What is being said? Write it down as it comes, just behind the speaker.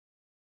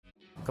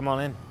Come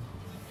on in.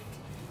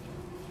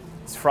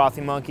 It's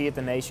Frothy Monkey at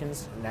the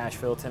Nations in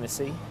Nashville,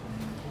 Tennessee.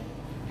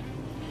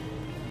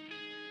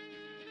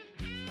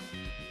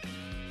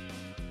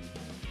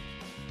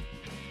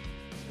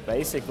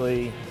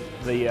 Basically,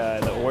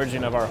 the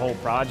origin of our whole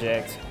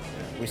project,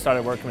 we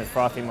started working with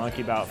Frothy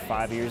Monkey about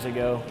 5 years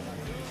ago.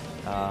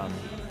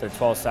 Their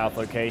 12 South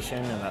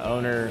location, and the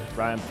owner,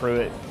 Ryan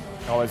Pruitt,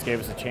 always gave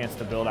us a chance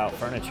to build out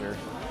furniture.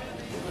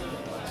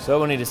 So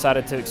when he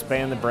decided to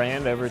expand the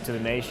brand over to the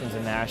Nations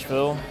in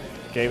Nashville,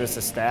 gave us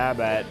a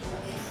stab at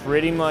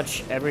pretty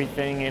much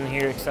everything in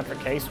here except for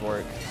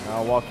casework.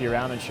 I'll walk you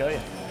around and show you.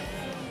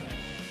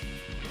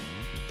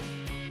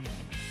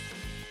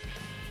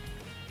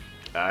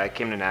 I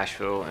came to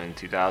Nashville in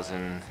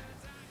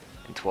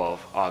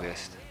 2012,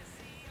 August,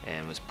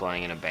 and was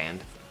playing in a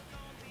band.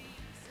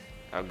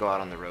 I would go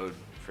out on the road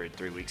for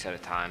 3 weeks at a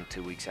time,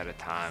 2 weeks at a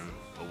time,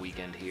 a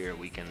weekend here, a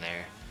weekend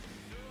there.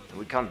 And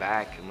we'd come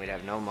back and we'd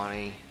have no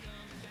money.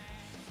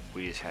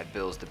 We just had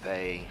bills to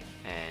pay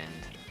and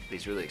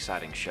these really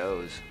exciting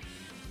shows,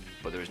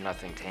 but there was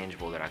nothing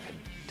tangible that I could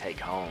take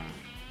home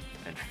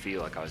and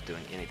feel like I was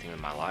doing anything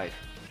with my life.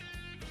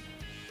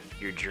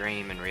 Your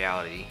dream and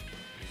reality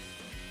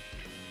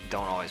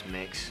don't always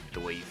mix the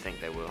way you think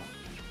they will.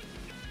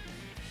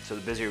 So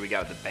the busier we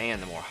got with the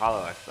band, the more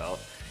hollow I felt,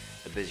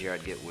 the busier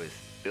I'd get with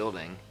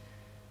building,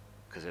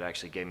 because it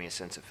actually gave me a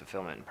sense of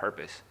fulfillment and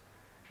purpose.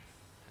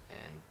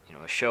 And you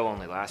know, a show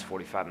only lasts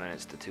 45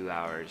 minutes to 2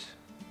 hours.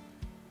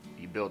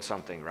 You build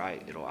something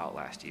right, it'll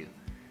outlast you.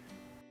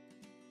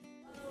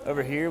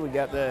 Over here we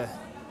got the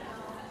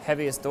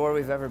heaviest door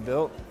we've ever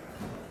built.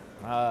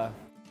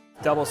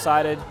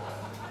 Double-sided,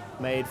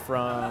 made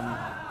from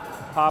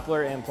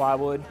poplar and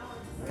plywood,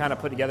 kind of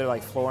put together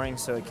like flooring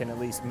so it can at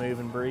least move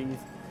and breathe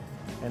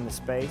in the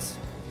space.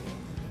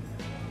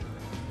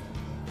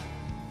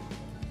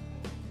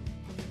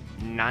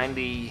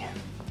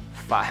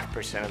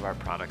 95% of our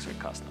products are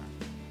custom,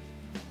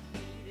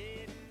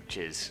 which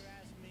is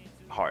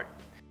hard.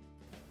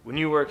 When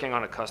you're working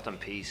on a custom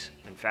piece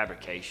in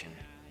fabrication,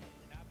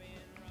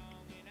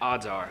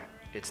 odds are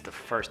it's the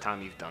first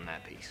time you've done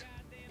that piece.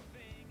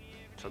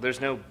 So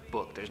there's no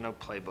book, there's no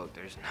playbook,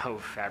 there's no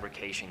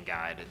fabrication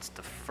guide. It's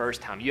the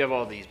first time. You have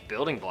all these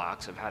building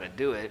blocks of how to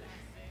do it,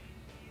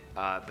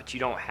 but you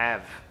don't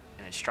have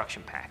an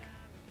instruction pack.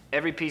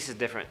 Every piece is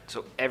different,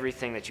 so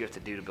everything that you have to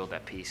do to build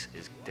that piece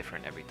is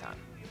different every time.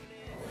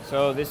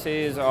 So this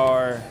is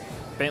our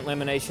bent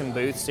lamination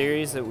booth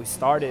series that we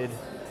started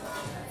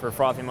for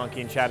Frothy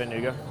Monkey in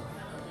Chattanooga.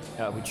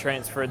 We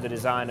transferred the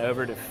design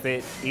over to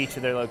fit each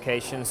of their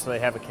locations so they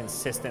have a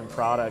consistent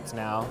product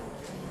now.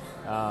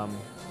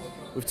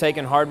 We've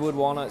taken hardwood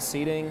walnut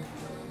seating.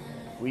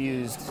 We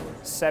used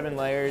 7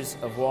 layers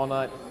of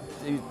walnut,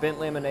 used bent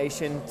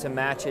lamination to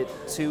match it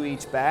to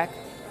each back.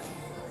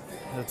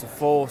 It's a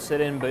full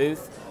sit-in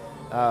booth.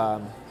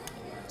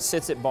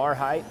 Sits at bar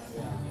height,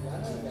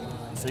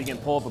 so you can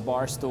pull up a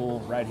bar stool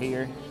right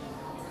here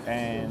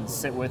and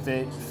sit with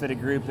it, fit a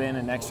group in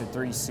an extra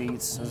 3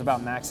 seats. It's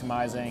about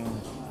maximizing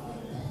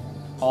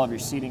all of your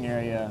seating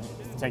area,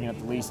 taking up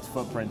the least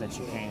footprint that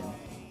you can.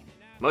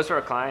 Most of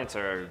our clients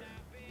are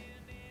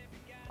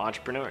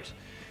entrepreneurs,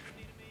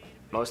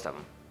 most of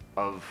them.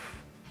 Of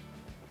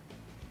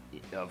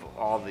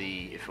all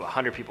the, if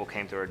 100 people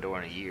came through our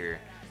door in a year,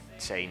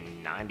 say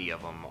 90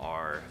 of them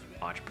are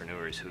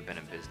entrepreneurs who've been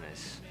in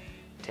business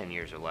 10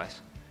 years or less.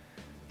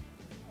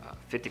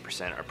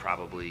 50% are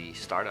probably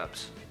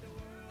startups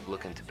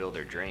looking to build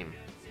their dream.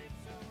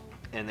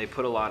 And they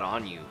put a lot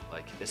on you,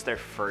 like it's their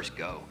first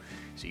go.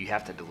 So you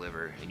have to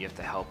deliver and you have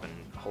to help and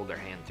hold their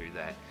hand through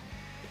that.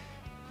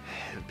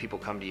 People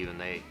come to you and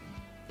they,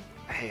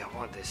 hey, I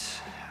want to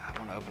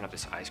open up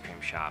this ice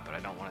cream shop, but I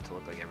don't want it to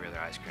look like every other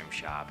ice cream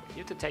shop. You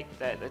have to take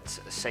that, that's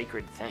a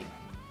sacred thing.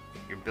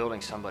 You're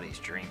building somebody's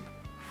dream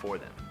for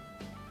them,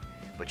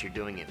 but you're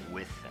doing it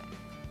with them.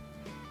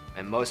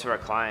 And most of our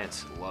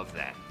clients love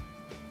that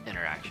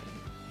interaction.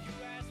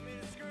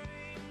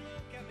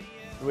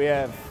 We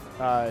have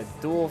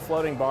dual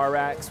floating bar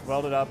racks,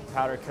 welded up,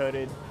 powder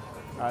coated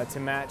to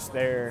match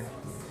their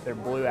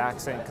blue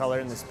accent color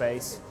in the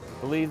space.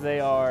 I believe they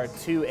are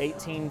 2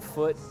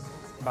 18-foot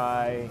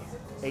by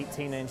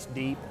 18-inch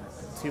deep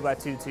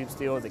 2x2 tube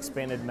steel with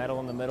expanded metal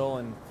in the middle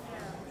and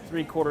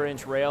 3/4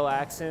 inch rail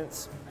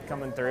accents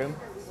coming through.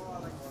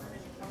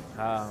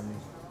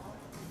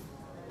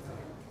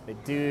 They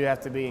do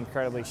have to be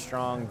incredibly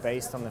strong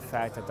based on the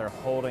fact that they're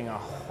holding a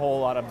whole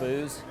lot of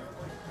booze.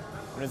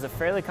 And it's a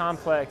fairly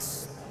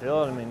complex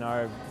build. I mean,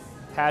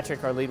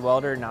 Patrick, our lead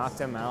welder, knocked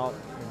them out.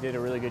 He did a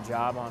really good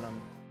job on them.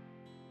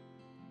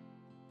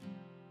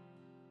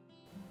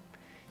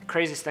 The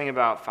craziest thing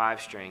about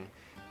 5-string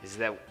is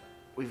that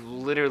we've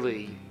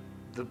literally,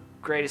 the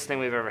greatest thing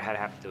we've ever had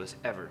happen to us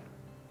ever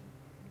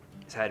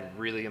has had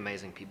really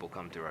amazing people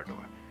come through our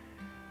door.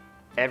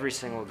 Every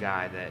single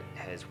guy that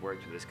has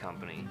worked with this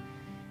company,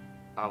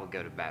 I would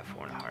go to bat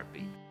for in a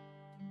heartbeat.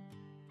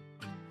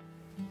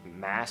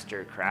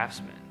 Master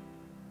craftsmen.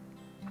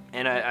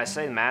 And I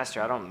say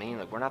master, I don't mean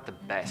like we're not the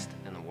best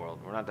in the world.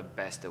 We're not the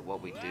best at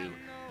what we do,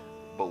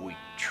 but we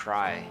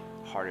try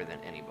harder than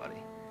anybody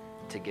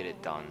to get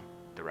it done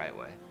the right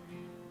way.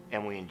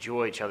 And we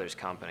enjoy each other's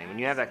company. When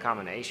you have that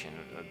combination,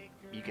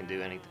 you can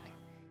do anything.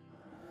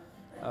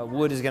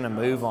 Wood is going to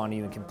move on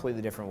you in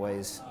completely different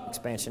ways.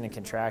 Expansion and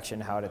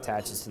contraction, how it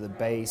attaches to the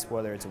base,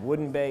 whether it's a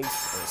wooden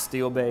base or a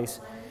steel base.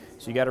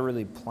 So you got to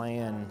really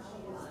plan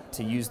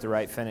to use the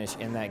right finish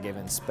in that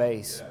given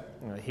space.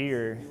 You know,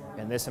 here,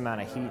 in this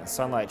amount of heat and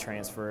sunlight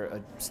transfer,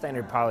 a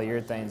standard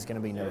polyurethane is going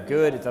to be no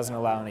good. It doesn't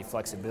allow any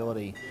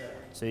flexibility.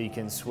 So you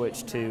can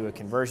switch to a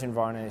conversion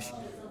varnish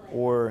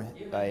or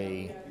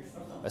a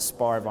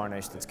spar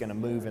varnish that's going to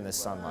move in the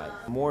sunlight.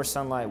 The more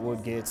sunlight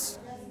wood gets,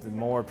 the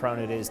more prone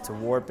it is to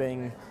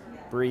warping,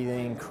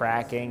 breathing,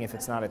 cracking if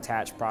it's not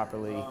attached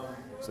properly.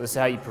 So this is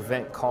how you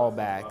prevent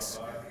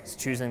callbacks. It's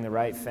choosing the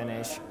right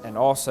finish and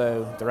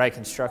also the right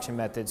construction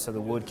method so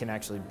the wood can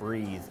actually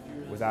breathe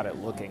without it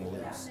looking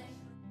loose.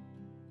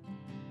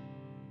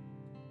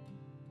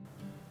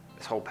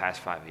 This whole past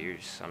 5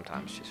 years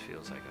sometimes just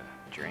feels like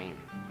a dream,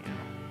 you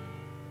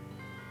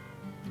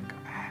know.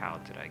 Like, how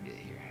did I get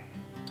here?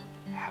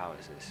 How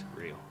is this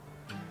real?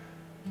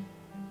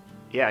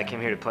 Yeah, I came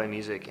here to play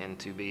music and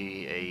to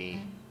be a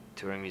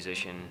touring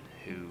musician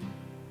who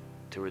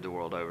toured the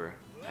world over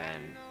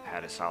and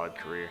had a solid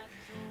career.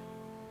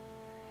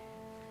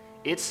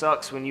 It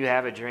sucks when you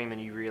have a dream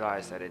and you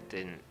realize that it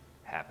didn't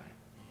happen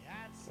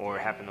or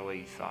happen the way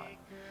you thought.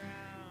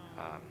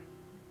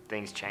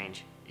 Things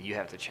change. You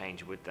have to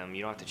change with them.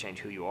 You don't have to change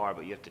who you are,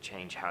 but you have to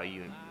change how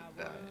you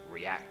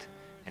react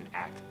and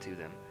act to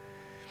them.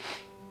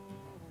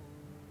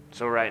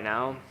 So right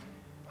now,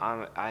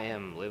 I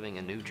am living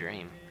a new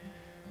dream.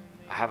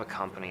 I have a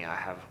company. I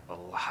have a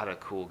lot of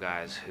cool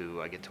guys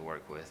who I get to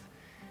work with.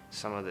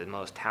 Some of the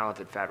most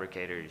talented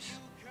fabricators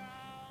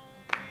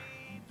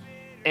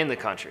in the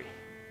country.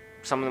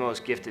 Some of the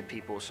most gifted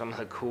people, some of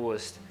the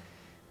coolest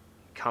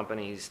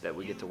companies that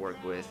we get to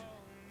work with.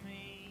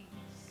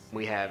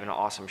 We have an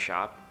awesome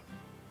shop.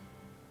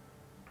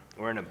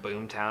 We're in a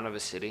boom town of a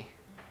city.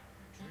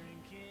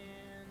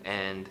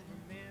 And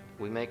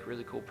we make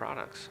really cool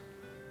products.